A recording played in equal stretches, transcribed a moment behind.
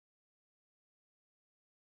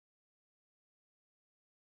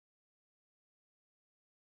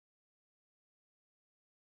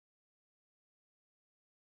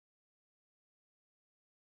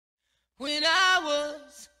When I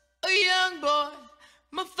was a young boy,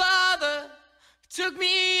 my father took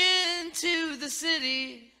me into the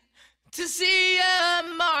city to see a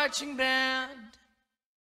marching band.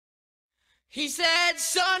 He said,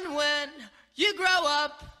 son, when you grow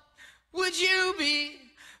up, would you be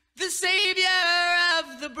the savior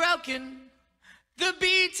of the broken, the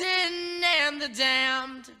beaten, and the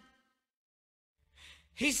damned?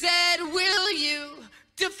 He said, will you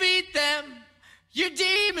defeat them, your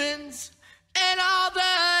demons, and all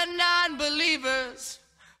the non-believers,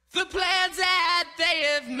 the plans that they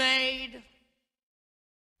have made?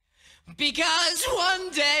 Because one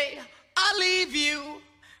day I'll leave you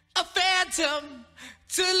a phantom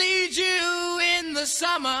to lead you in the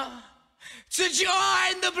summer to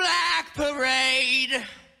join the Black Parade.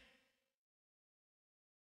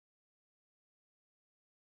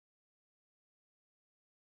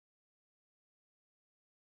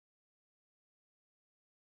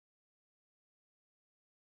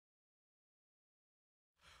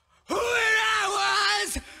 When I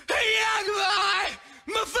was a young boy,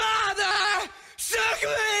 my father took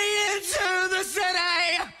me into the city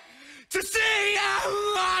to see a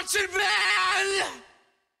marching band.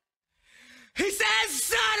 He said,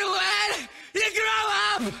 son, when you grow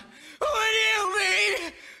up, would you be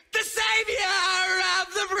the savior of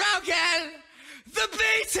the broken, the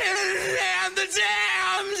beaten, and the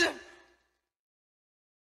damned?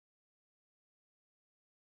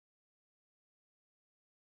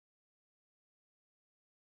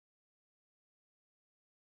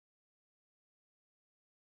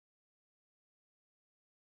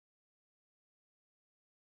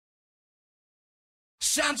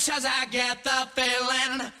 Sometimes I get the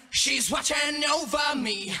feeling she's watching over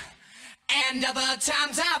me, and other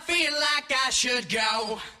times I feel like I should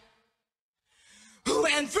go.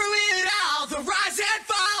 And through it all, the rise and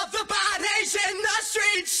fall, the bodies in the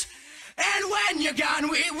streets, and when you're gone,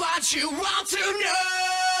 we want you all to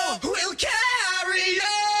know we'll carry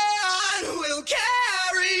on, we'll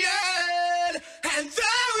carry on. And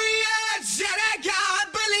though you're dead and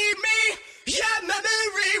gone, believe me, your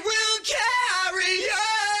memory will carry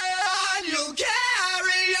on, you'll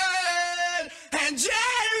carry on. And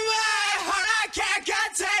in my heart I can't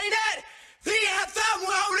contain it, the anthem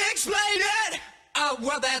won't explain it. A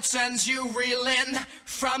world that sends you reeling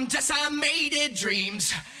from decimated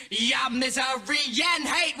dreams. Your misery and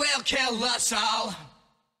hate will kill us all.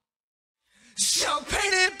 So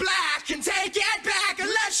paint it black and take it back, and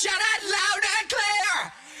let's shout it loud and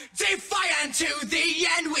clear. Defiant to the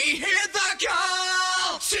end, we hear the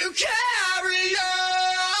call to carry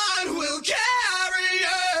on, we'll carry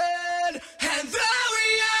on. And though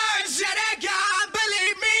we are dead and gone,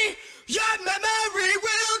 believe me, your memory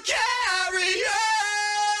will carry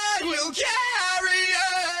on, we'll carry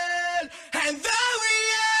on. And though we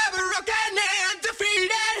are broken and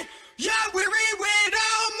defeated, your weary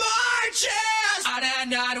widow marches on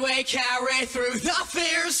and on we carry through the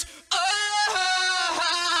fears.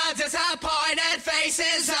 Oh, disappointed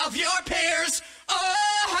faces of your peers. Oh,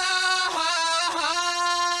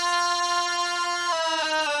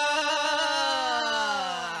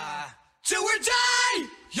 till we die,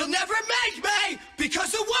 you'll never make me,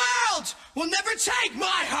 because the world will never take my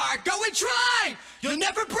heart. Go and try, you'll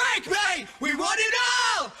never break me. We want it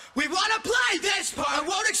all, we want to play this part. I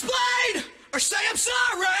won't explain or say I'm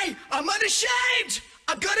sorry, I'm unashamed.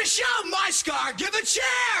 I'm gonna show my scar, give a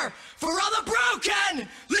cheer for all the broken.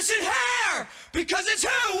 Listen here, because it's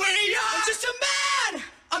who we are. I'm just a man,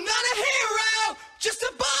 I'm not a hero, just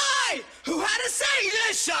a boy who had to sing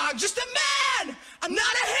this song. Just a man, I'm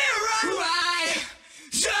not a hero.